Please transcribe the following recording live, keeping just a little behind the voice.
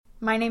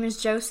My name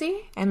is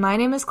Josie. And my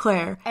name is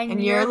Claire.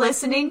 And you're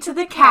listening to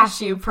The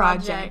Cashew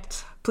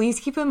Project.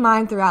 Please keep in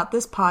mind throughout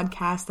this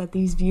podcast that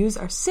these views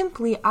are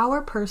simply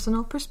our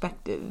personal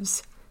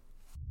perspectives.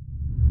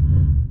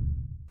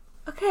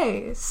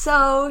 Okay,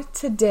 so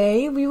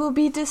today we will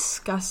be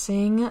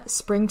discussing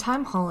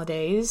springtime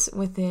holidays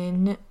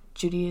within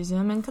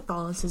Judaism and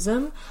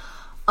Catholicism.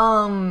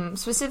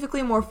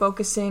 Specifically more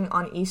focusing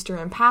on Easter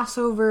and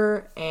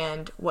Passover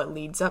and what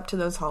leads up to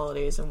those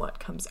holidays and what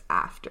comes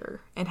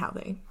after and how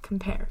they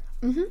compare.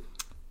 Mm-hmm.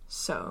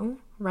 So,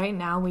 right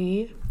now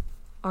we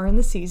are in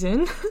the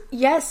season.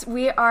 Yes,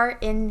 we are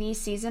in the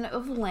season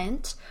of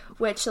Lent,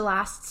 which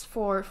lasts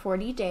for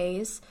 40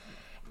 days.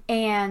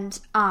 And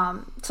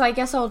so I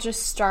guess I'll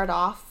just start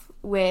off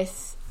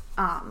with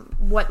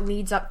what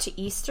leads up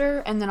to Easter,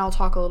 and then I'll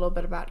talk a little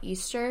bit about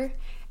Easter,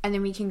 and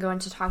then we can go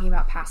into talking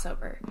about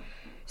Passover.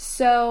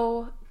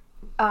 So,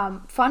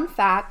 fun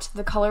fact,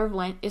 the color of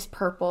Lent is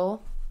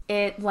purple.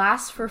 It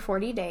lasts for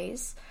 40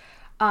 days,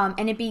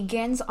 and it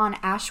begins on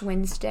Ash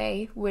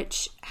Wednesday,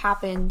 which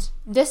happened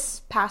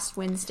this past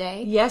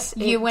Wednesday. Yes,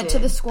 You went to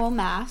the school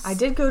mass. I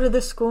did go to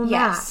the school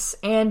mass,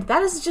 and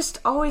that is just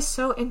always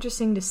so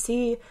interesting to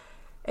see.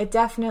 It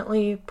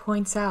definitely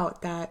points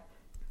out that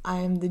I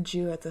am the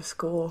Jew at the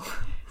school.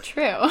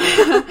 True.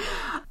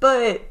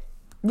 But,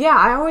 yeah,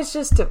 I always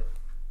just...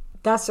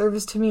 That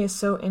service to me is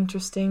so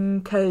interesting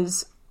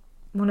because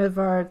one of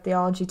our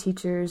theology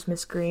teachers,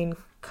 Miss Green,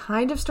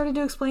 kind of started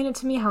to explain it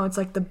to me, how it's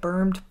like the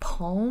burned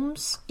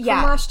palms from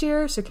last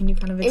year. So can you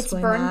kind of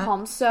explain that? It's burned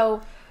palms.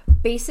 So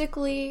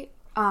basically,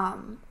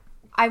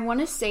 I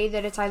want to say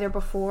that it's either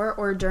before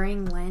or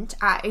during Lent.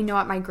 At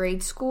my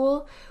grade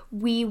school,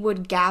 we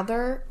would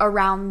gather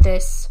around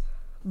this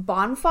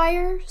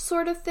bonfire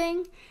sort of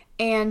thing,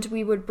 and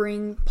we would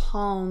bring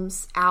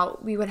palms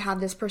out. We would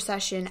have this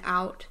procession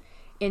out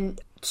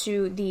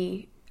to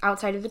the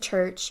outside of the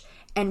church,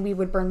 and we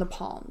would burn the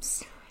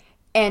palms.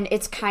 And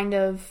it's kind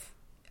of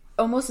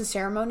almost a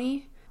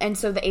ceremony, and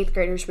so the 8th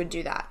graders would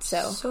do that.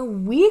 So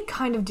we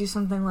kind of do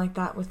something like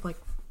that with like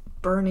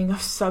burning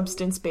of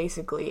substance,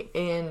 basically.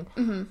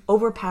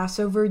 Over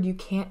Passover, you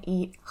can't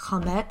eat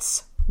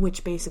chametz,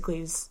 which basically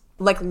is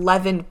like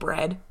leavened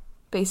bread,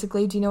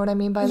 basically. Do you know what I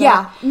mean by that?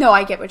 Yeah, no,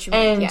 I get what you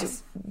mean. And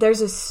yes. There's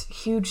this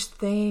huge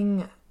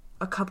thing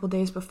a couple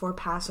days before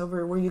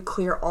Passover where you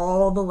clear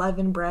all the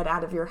leavened bread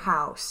out of your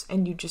house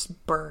and you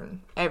just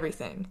burn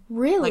everything.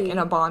 Really? Like in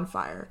a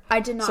bonfire. I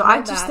did not know that. So I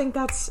just that. think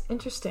that's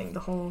interesting, the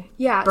whole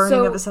burning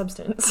burning of a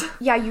substance.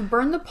 Yeah, you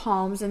burn the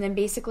palms, and then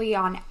basically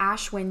on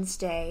Ash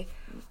Wednesday,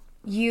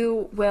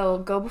 you will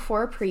go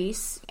before a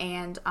priest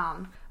and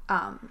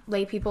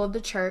lay people of the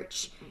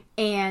church,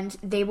 and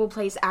they will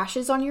place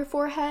ashes on your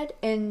forehead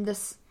in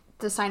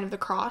the sign of the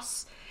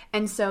cross.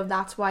 And so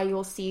that's why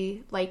you'll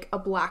see, like, a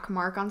black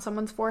mark on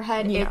someone's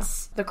forehead. Yeah.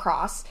 It's the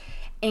cross.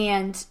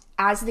 And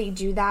as they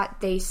do that,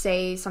 they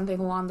say something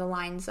along the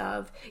lines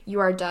of, "You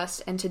are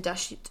dust, and to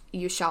dust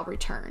you shall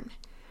return."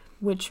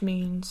 Which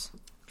means?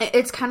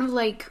 It's kind of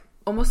like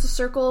almost a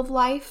circle of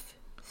life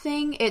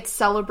thing. It's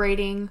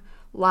celebrating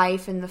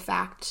life and the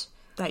fact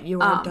that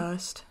you are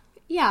dust.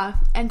 Yeah,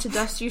 and to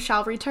dust you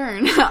shall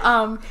return.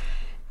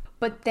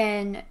 But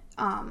then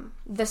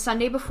the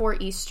Sunday before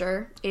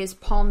Easter is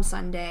Palm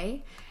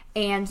Sunday.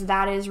 And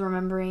that is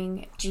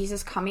remembering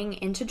Jesus coming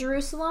into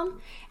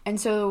Jerusalem. And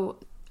so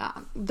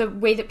the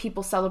way that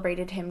people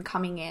celebrated him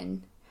coming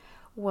in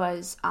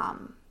was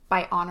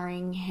by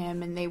honoring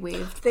him, and they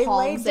waved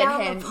palms at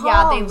him.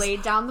 Yeah, they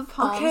laid down the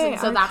palms. Okay, and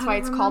so that's why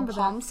it's called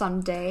Palm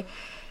Sunday.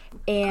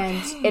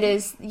 And it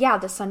is,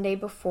 the Sunday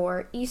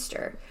before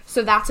Easter.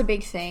 So that's a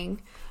big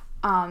thing.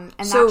 And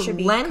so that should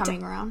be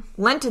coming around.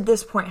 Lent at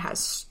this point has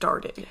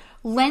started.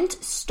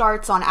 Lent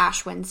starts on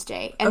Ash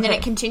Wednesday, and then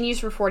it continues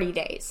for 40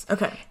 days.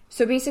 Okay.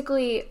 So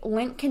basically,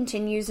 Lent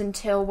continues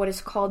until what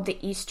is called the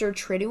Easter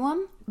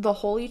Triduum, the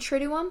Holy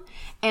Triduum,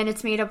 and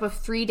it's made up of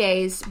 3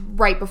 days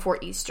right before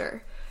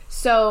Easter.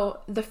 So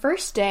the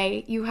first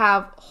day, you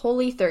have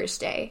Holy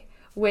Thursday,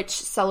 which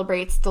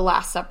celebrates the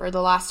Last Supper,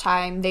 the last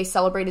time they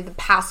celebrated the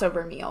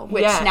Passover meal,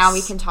 which now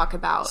we can talk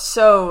about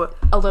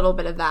a little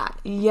bit of that.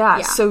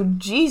 Yeah, so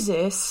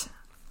Jesus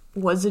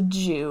was a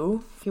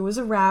Jew. He was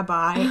a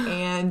rabbi,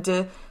 and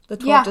the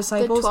 12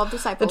 disciples.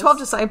 The 12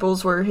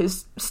 disciples were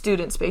his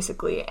students,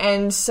 basically.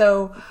 And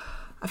so,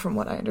 from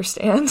what I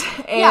understand,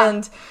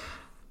 and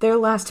their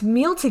last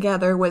meal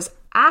together was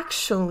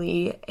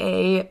actually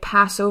a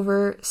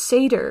Passover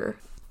Seder.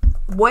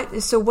 What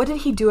did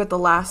he do at the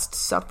Last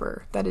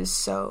Supper that is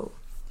so?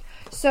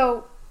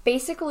 So,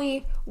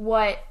 basically,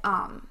 what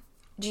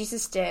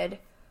Jesus did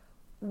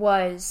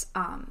was...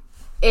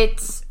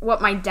 it's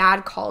what my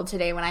dad called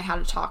today when I had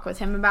a talk with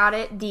him about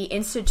it, the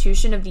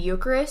institution of the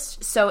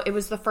Eucharist. So it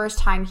was the first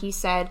time he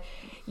said,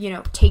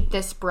 take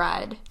this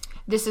bread.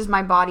 This is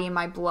my body and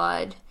my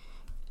blood,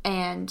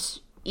 and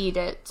eat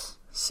it.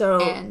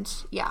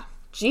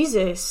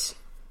 Jesus,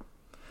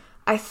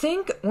 I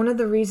think one of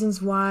the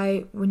reasons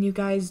why when you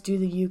guys do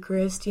the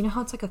Eucharist, you know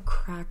how it's like a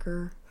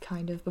cracker,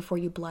 kind of, before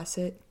you bless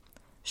it?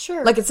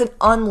 Sure. Like it's an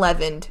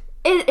unleavened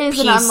It is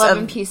an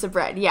unleavened piece of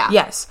bread, yeah.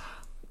 Yes.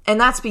 And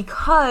that's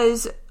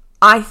because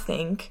I'm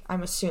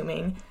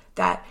assuming,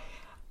 that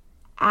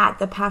at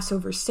the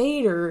Passover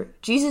Seder,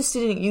 Jesus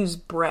didn't use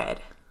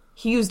bread.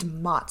 He used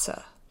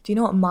matzah. Do you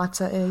know what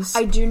matzah is?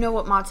 I do know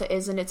what matzah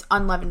is, and it's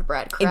unleavened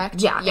bread, correct?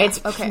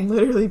 It's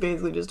literally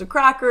basically just a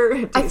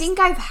cracker. I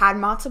think I've had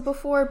matzah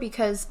before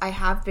because I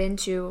have been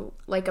to,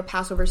 like, a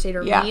Passover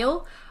Seder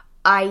meal.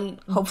 I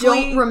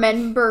don't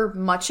remember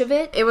much of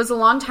it. It was a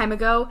long time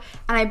ago,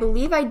 and I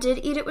believe I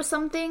did eat it with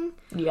something.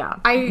 Yeah.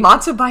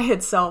 Matzah by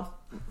itself,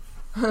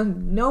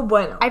 no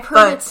bueno. I've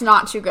heard it's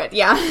not too good,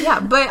 yeah. Yeah,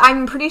 but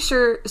I'm pretty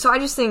sure... So I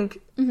just think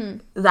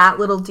that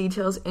little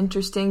detail is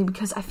interesting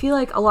because I feel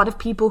like a lot of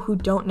people who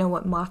don't know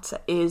what matzah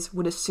is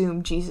would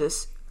assume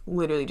Jesus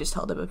literally just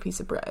held up a piece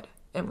of bread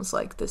and was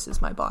like, this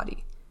is my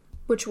body.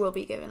 Which will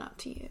be given up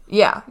to you.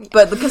 Yeah.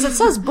 But because it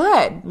says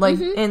bread, like,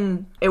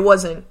 and it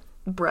wasn't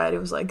bread, it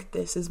was like,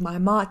 this is my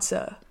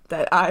matzah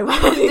that I will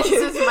This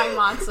is my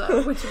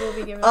matzah, which will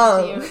be given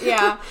up to you.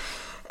 Yeah.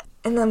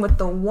 And then with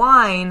the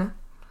wine,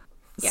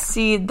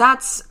 see,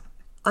 that's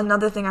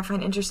another thing I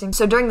find interesting.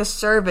 So during the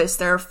service,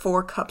 there are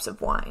 4 cups of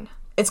wine.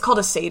 It's called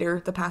a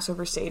Seder, the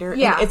Passover Seder.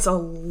 Yeah. And it's a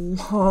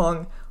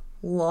long,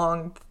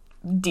 long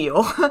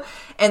deal.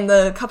 And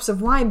the cups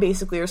of wine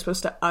basically are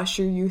supposed to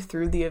usher you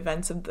through the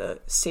events of the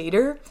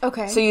Seder.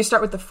 Okay. So you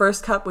start with the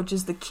first cup, which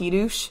is the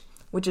Kiddush,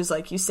 which is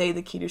like you say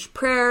the Kiddush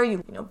prayer,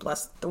 you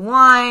bless the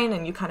wine,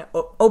 and you kind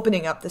of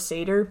opening up the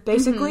Seder,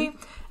 basically.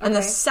 And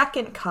the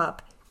second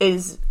cup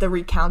is the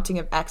recounting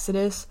of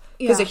Exodus.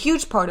 Because a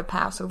huge part of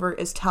Passover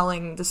is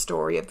telling the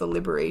story of the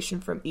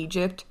liberation from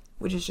Egypt,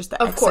 which is just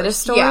the Exodus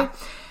story.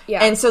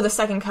 Yeah. And so the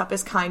second cup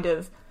is kind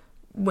of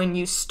when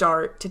you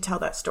start to tell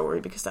that story,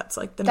 because that's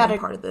like the main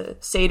part of the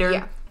Seder.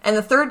 Yeah. And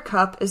the third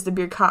cup is the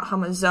Birkat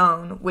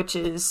Hamazon, which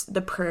is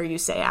the prayer you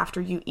say after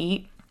you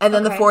eat. And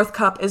then the fourth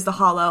cup is the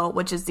Hallel,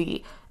 which is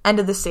the end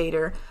of the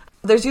Seder.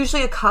 There's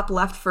usually a cup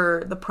left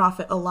for the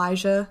prophet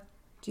Elijah.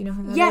 Do you know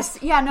who that is? Yes,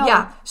 yeah, no.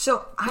 Yeah,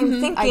 so I'm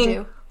thinking... I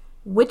do.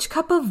 Which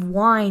cup of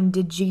wine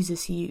did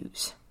Jesus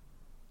use?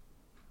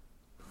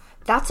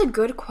 That's a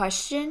good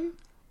question.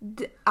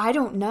 I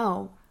don't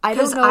know. I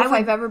don't know if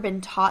I've ever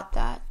been taught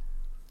that.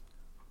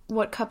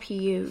 What cup he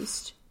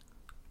used.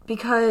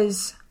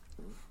 Because,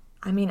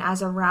 I mean,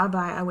 as a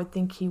rabbi, I would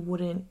think he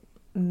wouldn't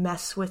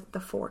mess with the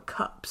 4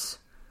 cups,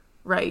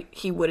 right?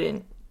 He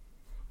wouldn't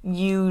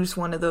use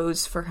one of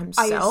those for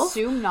himself. I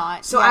assume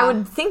not. So I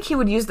would think he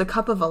would use the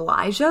cup of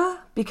Elijah,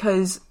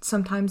 because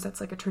sometimes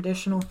that's like a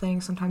traditional thing.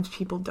 Sometimes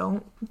people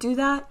don't do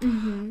that.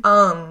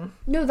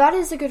 No, that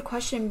is a good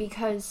question,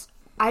 because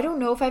I don't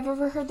know if I've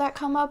ever heard that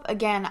come up.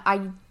 Again,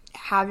 I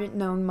haven't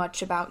known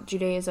much about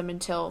Judaism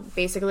until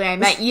basically I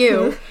met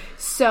you.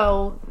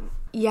 So,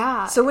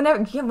 yeah. So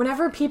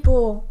whenever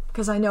people,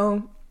 because I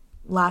know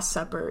Last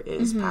Supper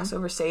is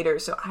Passover Seder,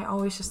 so I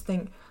always just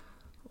think,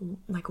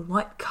 like,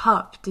 what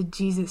cup did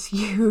Jesus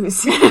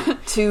use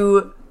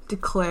to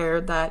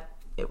declare that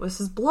it was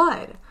his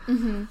blood?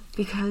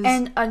 Because...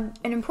 And an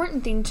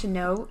important thing to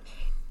note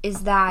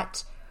is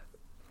that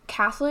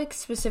Catholics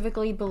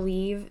specifically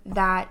believe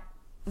that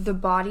the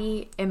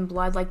body and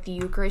blood, like the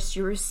Eucharist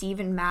you receive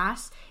in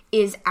Mass,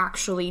 is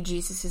actually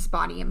Jesus's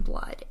body and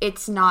blood.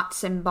 It's not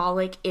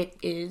symbolic. It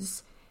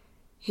is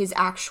his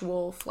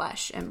actual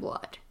flesh and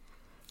blood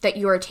that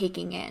you are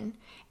taking in.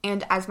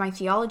 And as my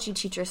theology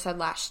teacher said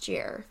last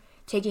year,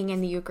 taking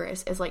in the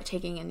Eucharist is like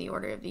taking in the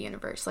order of the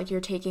universe. Like, you're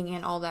taking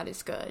in all that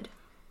is good.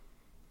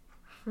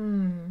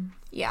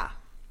 Yeah.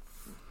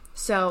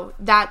 So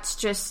that's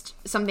just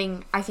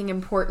something I think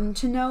important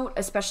to note,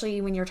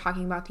 especially when you're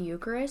talking about the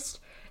Eucharist,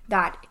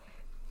 that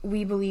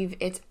we believe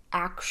it's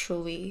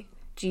actually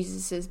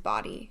Jesus's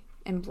body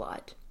and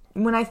blood.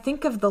 When I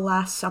think of the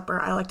Last Supper,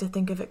 I like to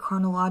think of it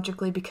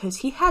chronologically, because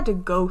he had to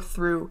go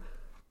through...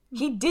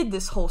 He did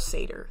this whole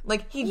Seder.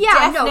 Like, he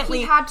definitely...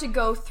 he had to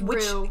go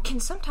through... Which can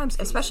sometimes,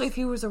 especially if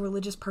he was a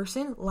religious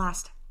person,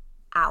 last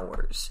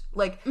hours.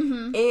 Like,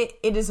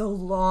 it is a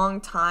long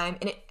time.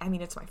 And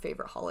it's my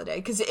favorite holiday.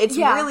 Because it's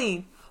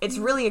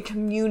really a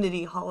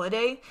community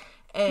holiday.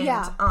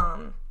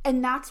 And,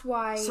 and that's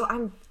why... So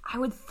I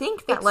would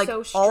think that, like,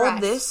 so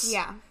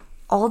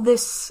all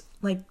this,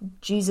 like,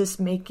 Jesus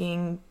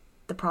making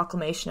the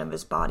proclamation of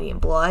his body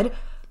and blood...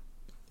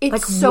 It's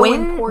like, so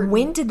important.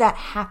 When did that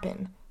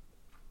happen?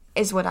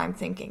 Is what I'm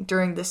thinking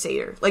during the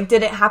Seder. Like,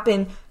 did it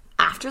happen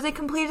after they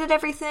completed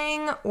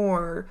everything?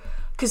 Or,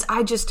 because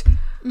I just,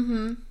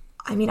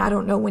 I mean, I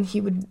don't know when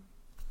he would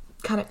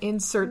kind of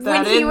insert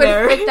that in there. When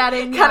he would fit that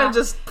in, kind of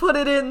just put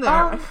it in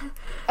there.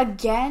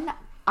 Again,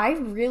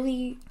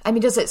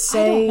 does it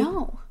say, I don't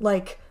know.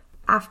 Like,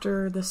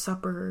 after the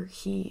supper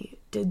he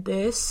did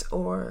this,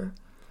 or?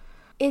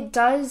 It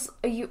does,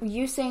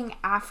 you saying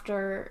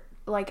after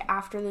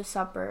the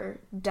supper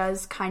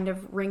does kind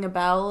of ring a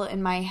bell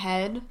in my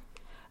head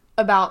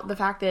about the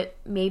fact that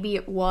maybe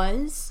it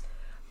was,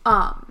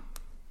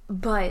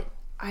 but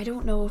I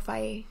don't know if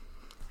I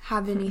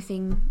have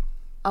anything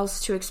else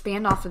to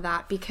expand off of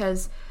that,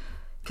 because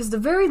the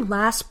very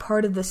last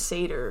part of the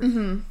Seder,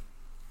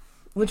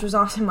 which was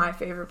often my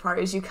favorite part,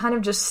 is you kind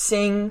of just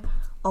sing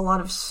a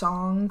lot of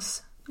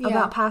songs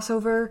about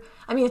Passover.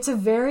 I mean, it's a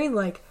very,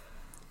 like,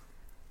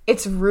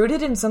 it's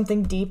rooted in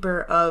something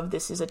deeper of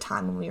this is a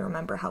time when we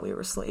remember how we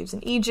were slaves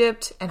in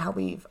Egypt and how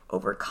we've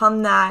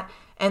overcome that,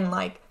 and,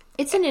 like...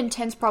 It's an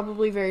intense,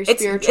 probably very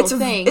spiritual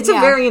thing. It's a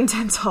very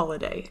intense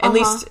holiday, at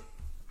least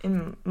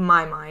in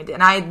my mind.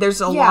 And there's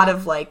a lot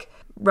of, like,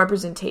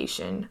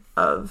 representation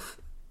of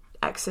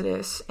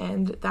Exodus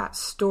and that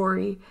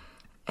story,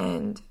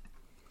 and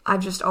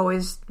I've just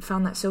always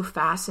found that so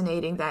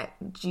fascinating that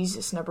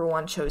Jesus, number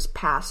one, chose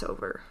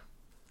Passover.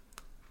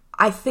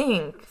 I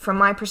think, from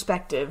my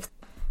perspective,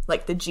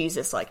 like the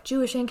Jesus, like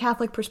Jewish and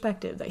Catholic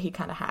perspective that he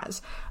kind of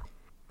has,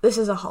 this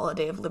is a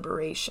holiday of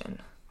liberation,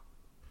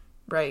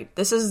 right?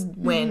 This is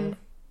when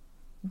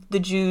the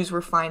Jews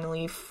were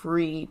finally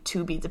free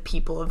to be the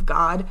people of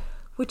God,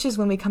 which is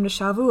when we come to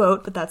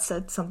Shavuot, but that's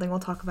something we'll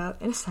talk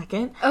about in a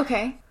second.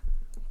 Okay.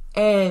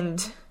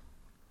 And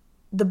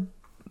the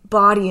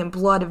body and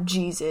blood of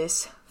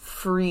Jesus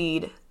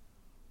freed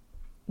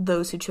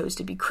those who chose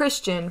to be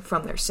Christian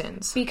from their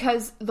sins.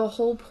 Because the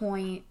whole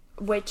point,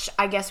 which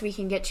I guess we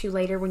can get to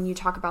later when you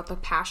talk about the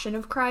passion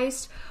of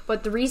Christ,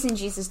 but the reason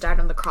Jesus died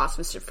on the cross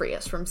was to free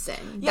us from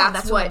sin. Yeah,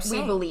 that's what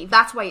we believe.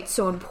 That's why it's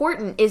so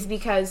important, is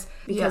because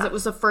it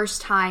was the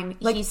first time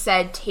he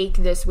said, take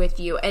this with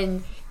you.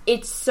 And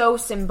it's so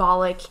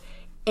symbolic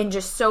and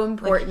just so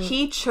important. Like,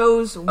 he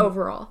chose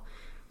overall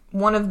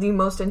one of the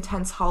most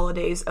intense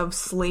holidays of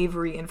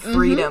slavery and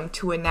freedom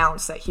to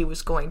announce that he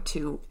was going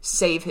to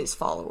save his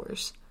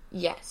followers.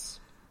 Yes.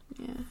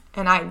 Yeah.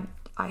 And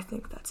I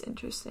think that's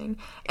interesting.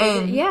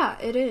 And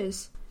it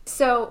is.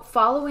 So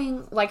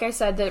following, like I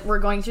said, that we're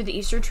going through the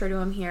Easter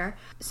Triduum here.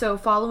 So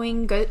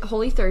following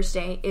Holy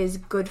Thursday is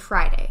Good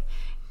Friday.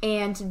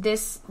 And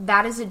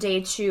that is a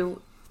day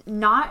to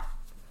not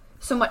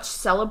so much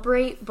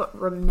celebrate, but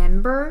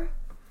remember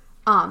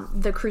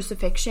the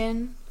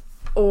crucifixion,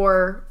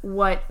 or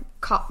what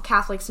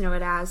Catholics know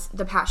it as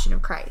the Passion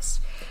of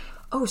Christ.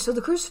 Oh, so the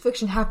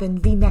crucifixion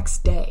happened the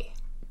next day.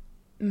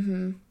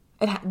 Mm-hmm.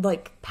 It had,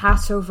 like,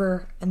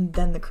 Passover and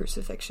then the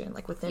crucifixion,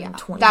 like, within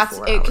 24 hours.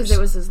 That's it, because it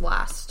was his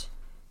last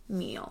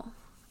meal.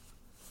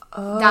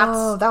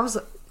 Oh,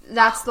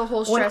 that's the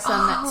whole stress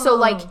on that. So,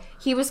 like,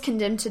 he was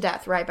condemned to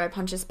death, right, by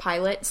Pontius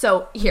Pilate.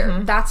 So,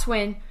 that's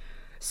when...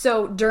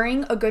 So,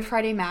 during a Good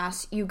Friday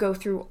Mass, you go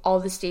through all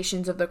the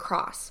stations of the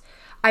cross.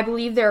 I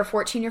believe there are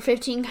 14 or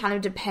 15, kind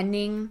of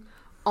depending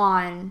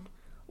on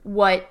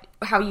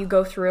how you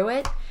go through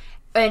it.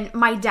 And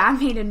my dad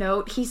made a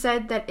note. He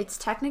said that it's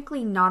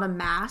technically not a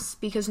Mass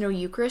because no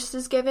Eucharist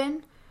is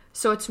given.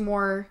 So it's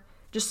more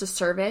just a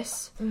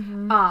service.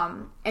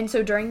 Mm-hmm. And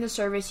so during the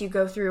service, you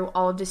go through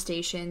all of the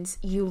stations.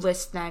 You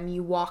list them.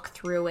 You walk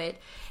through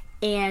it.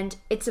 And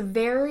it's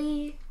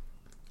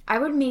I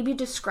would maybe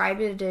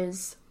describe it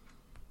as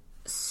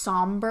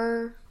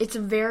somber. It's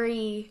a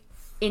very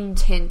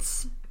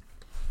intense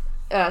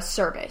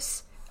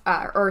service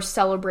or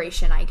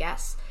celebration, I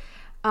guess.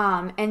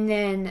 And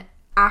then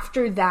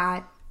after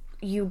that,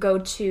 you go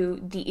to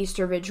the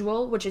Easter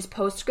Vigil, which is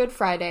post Good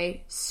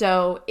Friday.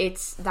 So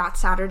it's that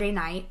Saturday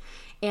night,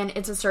 and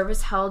it's a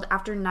service held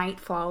after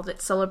nightfall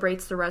that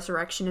celebrates the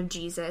resurrection of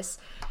Jesus.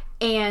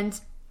 And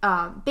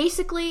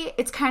basically,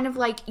 it's kind of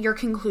like your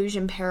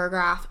conclusion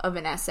paragraph of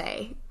an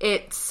essay.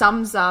 It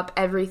sums up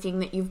everything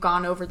that you've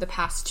gone over the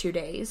past 2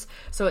 days.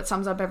 So it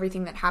sums up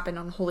everything that happened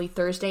on Holy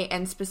Thursday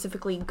and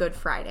specifically Good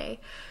Friday.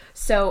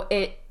 So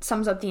it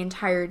sums up the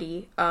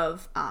entirety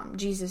of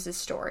Jesus'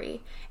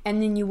 story.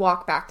 And then you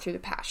walk back through the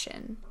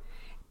Passion.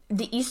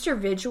 The Easter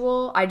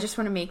Vigil, I just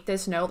want to make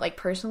this note, like,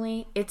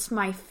 personally, it's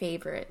my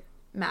favorite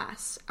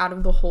Mass out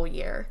of the whole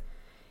year.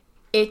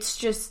 It's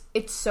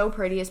so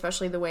pretty,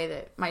 especially the way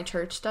that my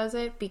church does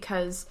it,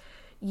 because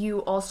you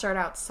all start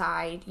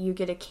outside, you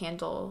get a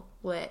candle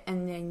lit,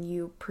 and then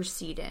you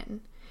proceed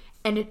in.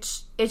 And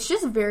it's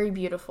just very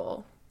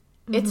beautiful.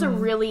 Mm-hmm. It's a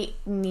really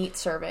neat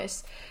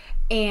service.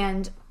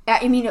 And,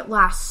 I mean, it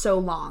lasts so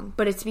long,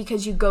 but it's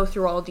because you go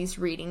through all these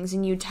readings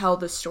and you tell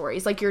the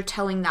stories. Like, you're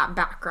telling that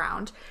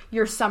background.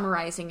 You're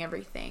summarizing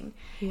everything.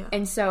 Yeah.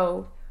 And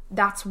so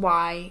that's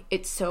why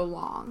it's so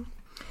long.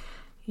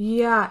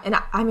 Yeah, and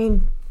I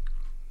mean...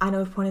 I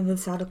know I've pointed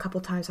this out a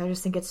couple times. I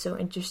just think it's so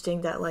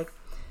interesting that, like,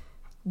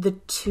 the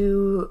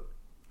two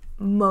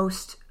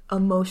most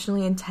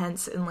emotionally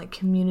intense and, like,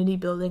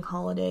 community-building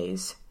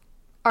holidays...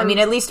 I mean,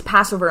 at least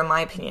Passover, in my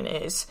opinion,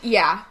 is.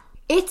 Yeah.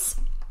 It's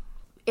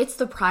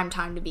the prime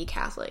time to be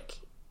Catholic.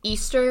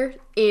 Easter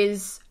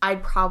is,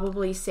 I'd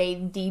probably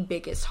say, the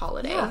biggest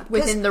holiday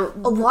within the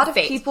faith. A lot of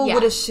people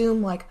would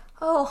assume, like,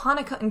 oh,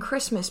 Hanukkah and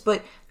Christmas,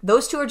 but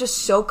those two are just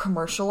so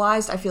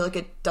commercialized, I feel like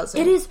it doesn't.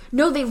 It is.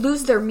 No, they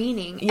lose their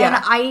meaning.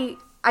 Yeah. And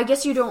I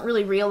guess you don't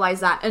really realize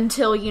that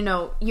until,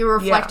 you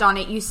reflect on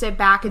it, you sit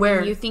back, and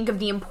then you think of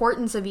the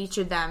importance of each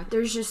of them.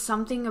 There's just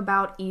something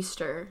about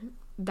Easter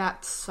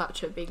that's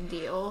such a big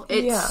deal.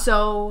 It's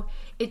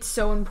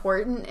so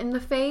important in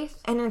the faith.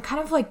 And it kind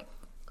of like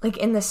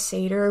in the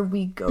Seder,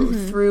 we go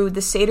through,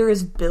 the Seder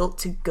is built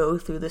to go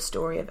through the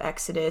story of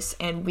Exodus,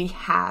 and we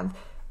have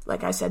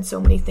like I said, so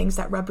many things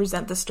that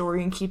represent the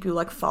story and keep you,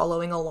 like,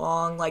 following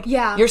along. Like,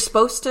 yeah. You're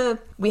supposed to...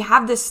 We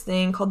have this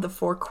thing called the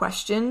 4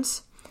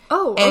 questions.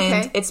 Oh,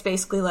 okay. And it's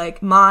basically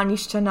like, Ma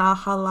nishtana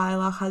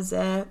halayla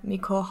hazeh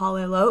mikol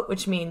halelot,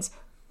 which means,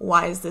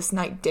 why is this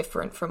night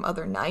different from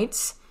other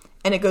nights?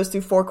 And it goes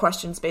through 4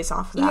 questions based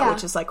off of that,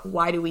 which is like,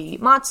 why do we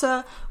eat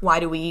matzah? Why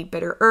do we eat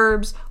bitter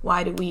herbs?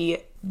 Why do we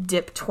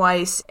dip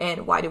twice?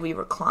 And why do we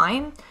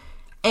recline?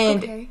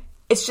 And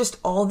it's just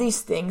all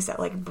these things that,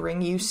 like,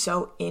 bring you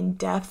so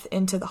in-depth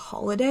into the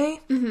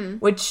holiday,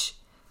 which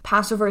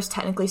Passover is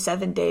technically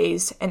 7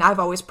 days, and I've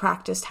always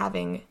practiced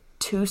having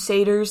 2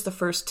 seders the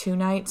first 2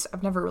 nights.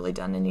 I've never really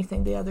done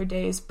anything the other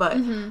days, but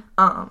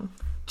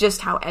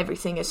just how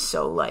everything is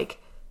so, like,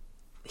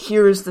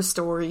 here is the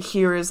story,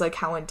 here is, like,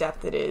 how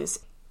in-depth it is.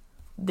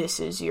 This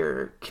is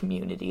your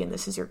community, and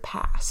this is your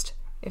past,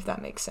 if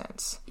that makes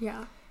sense.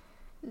 Yeah.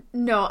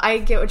 No, I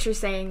get what you're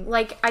saying.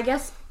 Like, I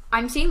guess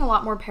I'm seeing a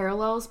lot more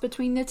parallels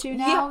between the two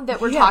now that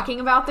we're talking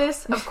about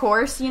this. Of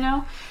course, you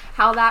know,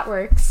 how that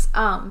works.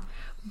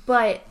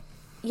 But,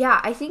 yeah,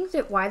 I think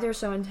that why they're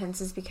so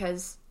intense is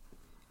because...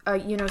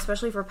 you know,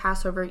 especially for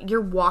Passover, you're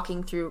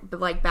walking through,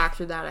 like, back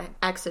through that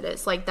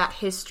Exodus, like, that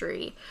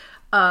history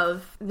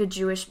of the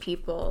Jewish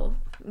people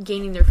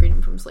gaining their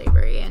freedom from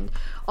slavery and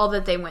all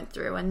that they went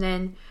through. And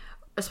then,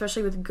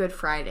 especially with Good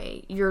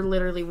Friday, you're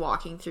literally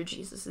walking through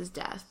Jesus's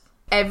death.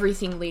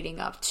 Everything leading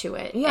up to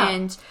it. Yeah.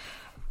 And,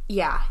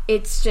 yeah,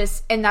 it's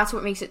just, and that's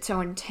what makes it so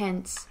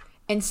intense.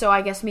 And so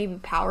I guess maybe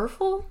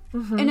powerful,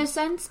 in a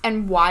sense,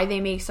 and why they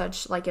make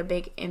such, like, a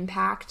big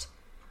impact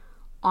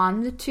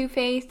on the 2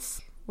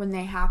 faiths when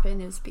they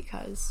happen is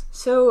because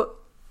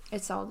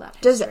it's all that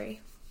history.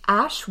 Does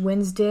Ash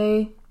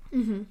Wednesday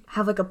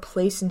have, like, a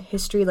place in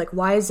history? Like,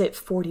 why is it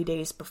 40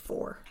 days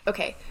before?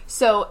 Okay,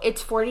 so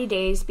it's 40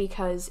 days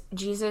because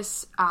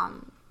Jesus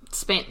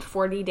spent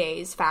 40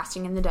 days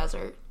fasting in the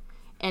desert,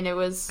 and it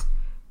was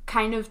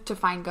kind of to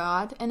find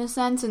God, in a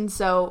sense. And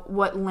so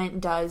what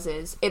Lent does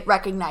is it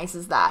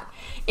recognizes that.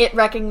 It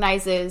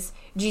recognizes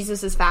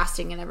Jesus'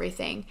 fasting and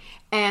everything.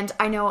 And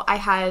I know I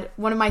had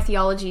one of my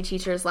theology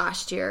teachers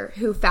last year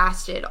who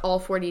fasted all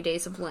 40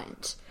 days of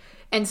Lent.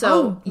 And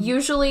so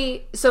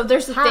usually, so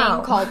there's a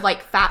thing called,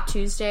 like, Fat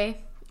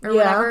Tuesday or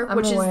whatever,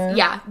 which is,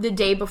 the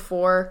day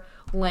before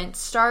Lent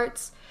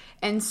starts.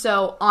 And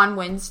so on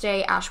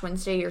Wednesday, Ash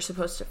Wednesday, you're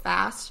supposed to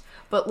fast.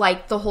 But,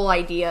 like, the whole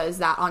idea is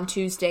that on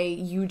Tuesday,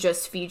 you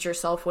just feed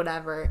yourself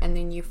whatever, and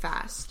then you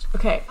fast.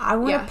 Okay, I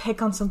want to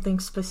pick on something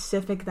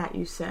specific that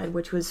you said,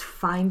 which was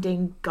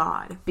finding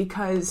God.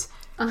 Because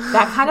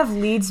that kind of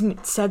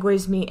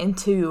segues me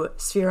into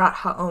Sfirat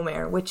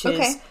HaOmer, which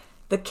is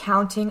the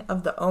counting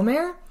of the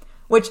Omer,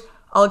 which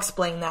I'll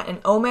explain that. An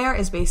Omer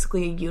is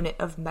basically a unit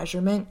of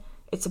measurement.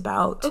 It's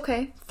about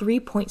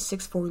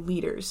 3.64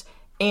 liters.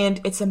 And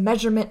it's a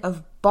measurement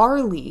of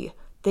barley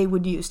they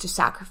would use to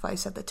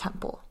sacrifice at the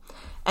temple.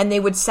 And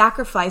they would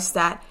sacrifice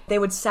that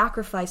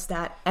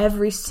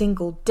every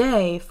single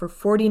day for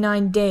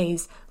 49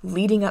 days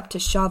leading up to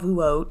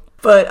Shavuot.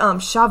 But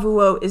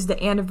Shavuot is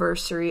the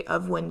anniversary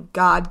of when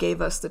God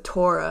gave us the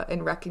Torah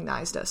and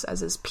recognized us as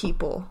his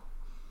people.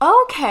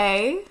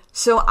 Okay.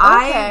 So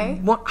I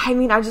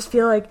just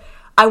feel like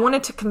I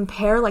wanted to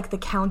compare, like, the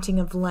counting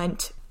of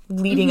Lent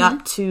leading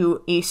up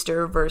to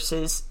Easter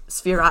versus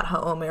Sfirat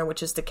HaOmer,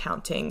 which is the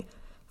counting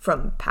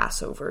from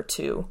Passover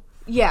to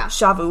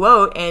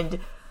Shavuot. And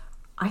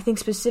I think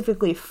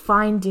specifically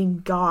finding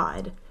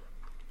God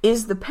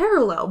is the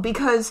parallel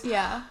because,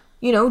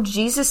 you know,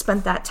 Jesus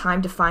spent that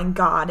time to find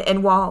God.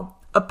 And while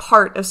a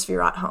part of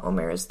Sfirat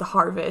HaOmer is the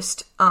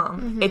harvest,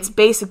 it's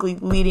basically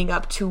leading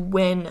up to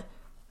when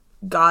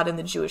God and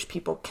the Jewish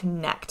people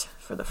connect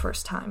for the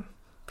first time.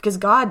 Because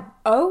God...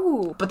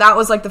 But that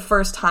was, like, the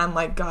first time,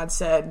 like, God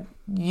said,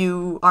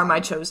 you are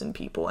my chosen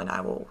people and I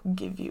will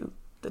give you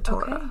the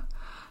Torah. Okay.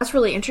 That's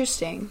really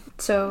interesting.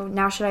 So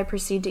now should I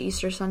proceed to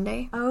Easter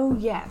Sunday? Oh,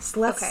 yes.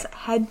 Let's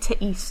head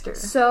to Easter.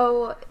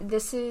 So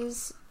this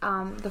is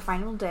the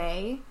final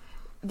day.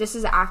 This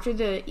is after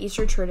the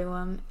Easter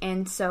Triduum,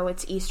 and so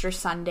it's Easter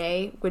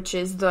Sunday, which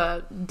is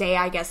the day,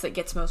 I guess, that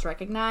gets most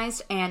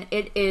recognized, and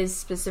it is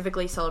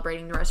specifically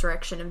celebrating the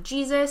resurrection of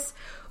Jesus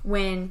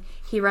when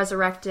he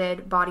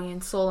resurrected body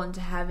and soul into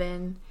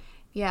heaven.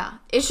 Yeah.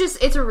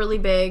 It's a really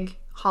big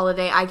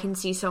holiday. I can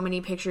see so many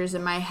pictures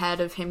in my head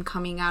of him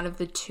coming out of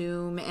the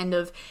tomb and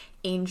of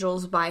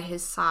angels by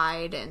his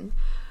side and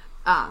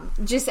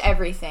just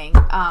everything.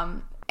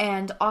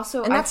 And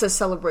also... And that's a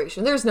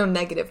celebration. There's no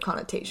negative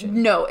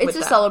connotation. No, it's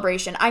a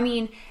celebration. I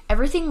mean,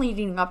 everything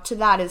leading up to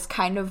that is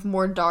kind of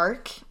more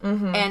dark.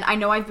 And I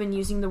know I've been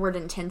using the word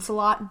intense a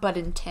lot, but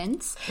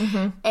intense.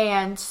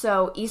 And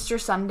so Easter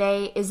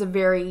Sunday is a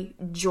very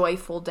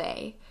joyful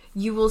day.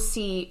 You will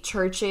see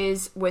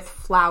churches with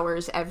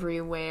flowers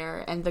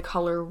everywhere and the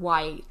color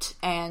white.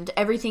 And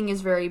everything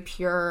is very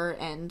pure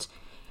and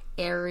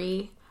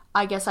airy,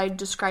 I guess I'd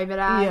describe it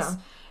as.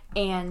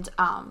 And,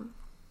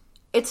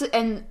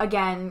 and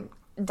again,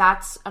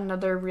 that's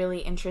another really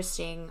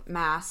interesting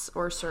mass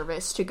or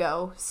service to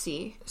go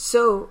see.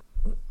 So,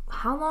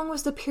 how long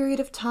was the period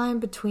of time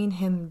between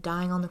him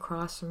dying on the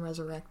cross and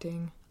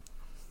resurrecting?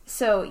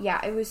 So,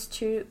 yeah, it was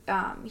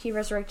he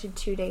resurrected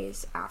 2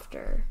 days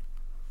after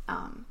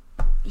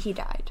he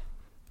died.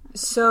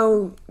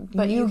 So,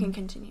 but you can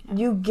continue now.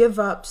 You give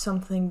up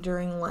something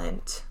during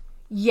Lent.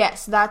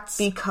 Yes, that's...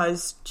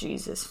 because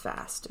Jesus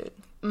fasted.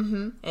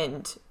 Mm-hmm.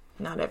 And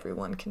not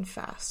everyone can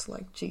fast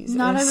like Jesus.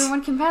 Not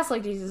everyone can fast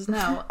like Jesus,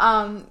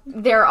 no.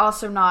 They're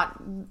also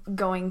not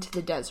going to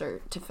the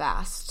desert to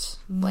fast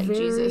like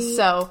Jesus.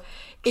 So,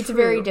 it's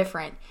very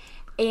different.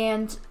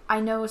 And I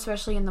know,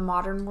 especially in the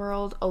modern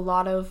world, a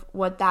lot of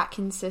what that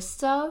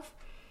consists of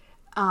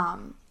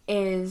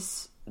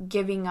is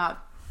giving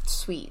up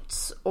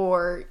sweets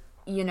or,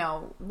 you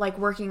know, like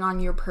working on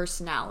your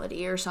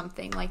personality or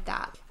something like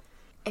that.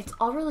 It's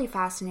all really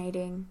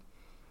fascinating,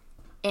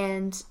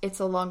 and it's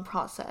a long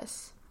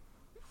process,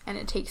 and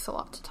it takes a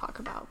lot to talk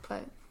about,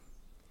 but...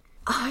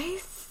 I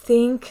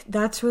think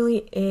that's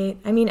really it.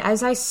 I mean,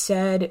 as I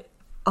said,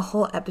 a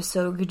whole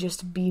episode could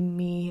just be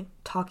me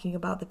talking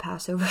about the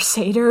Passover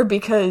Seder,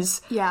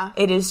 because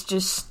it is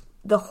just,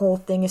 the whole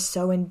thing is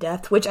so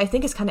in-depth, which I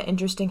think is kind of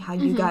interesting how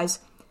you guys...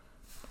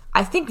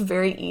 I think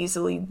very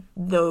easily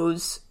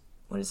those,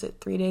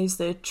 3 days?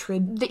 The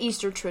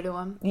Easter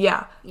Triduum.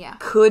 Yeah.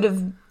 Could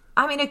have...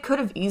 I mean, it could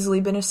have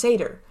easily been a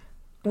Seder.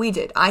 We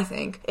did, I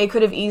think. It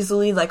could have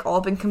easily, all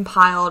been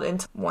compiled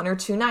into 1 or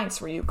 2 nights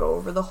where you go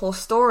over the whole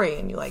story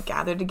and you,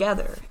 gather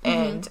together.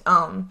 And,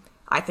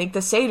 I think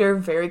the Seder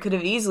very could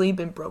have easily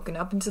been broken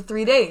up into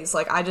 3 days.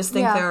 I just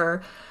think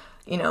there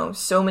are,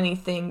 so many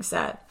things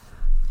that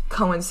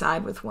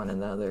coincide with one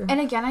another. And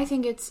again, I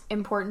think it's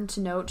important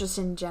to note, just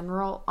in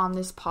general on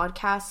this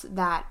podcast,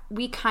 that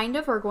we kind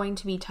of are going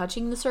to be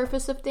touching the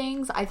surface of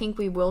things. I think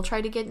we will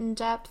try to get in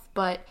depth,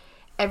 but...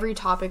 every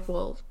topic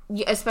will,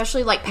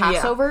 especially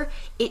Passover,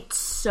 it's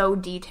so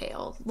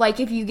detailed.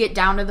 If you get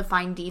down to the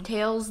fine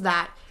details,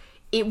 that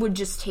it would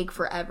just take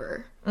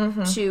forever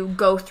to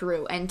go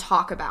through and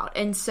talk about.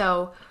 And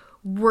so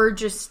we're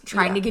just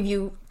trying to give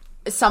you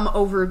some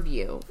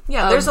overview.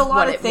 Yeah, there's a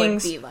lot of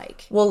things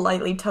we'll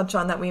lightly touch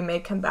on that we may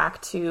come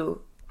back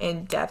to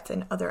in depth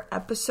in other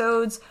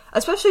episodes.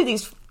 Especially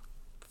these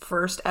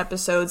first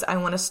episodes, I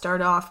want to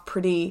start off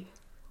pretty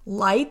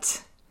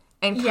light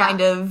and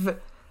kind of...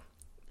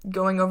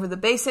 going over the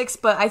basics,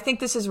 but I think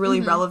this is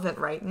really relevant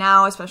right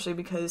now, especially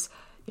because,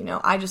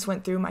 I just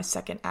went through my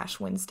second Ash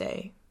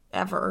Wednesday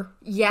ever.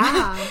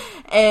 Yeah.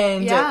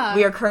 And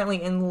we are currently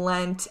in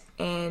Lent,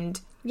 and...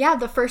 yeah,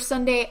 the first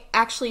Sunday,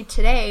 actually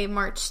today,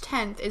 March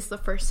 10th, is the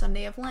first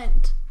Sunday of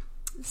Lent.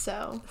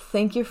 So...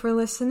 thank you for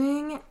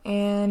listening,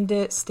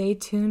 and stay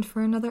tuned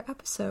for another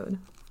episode.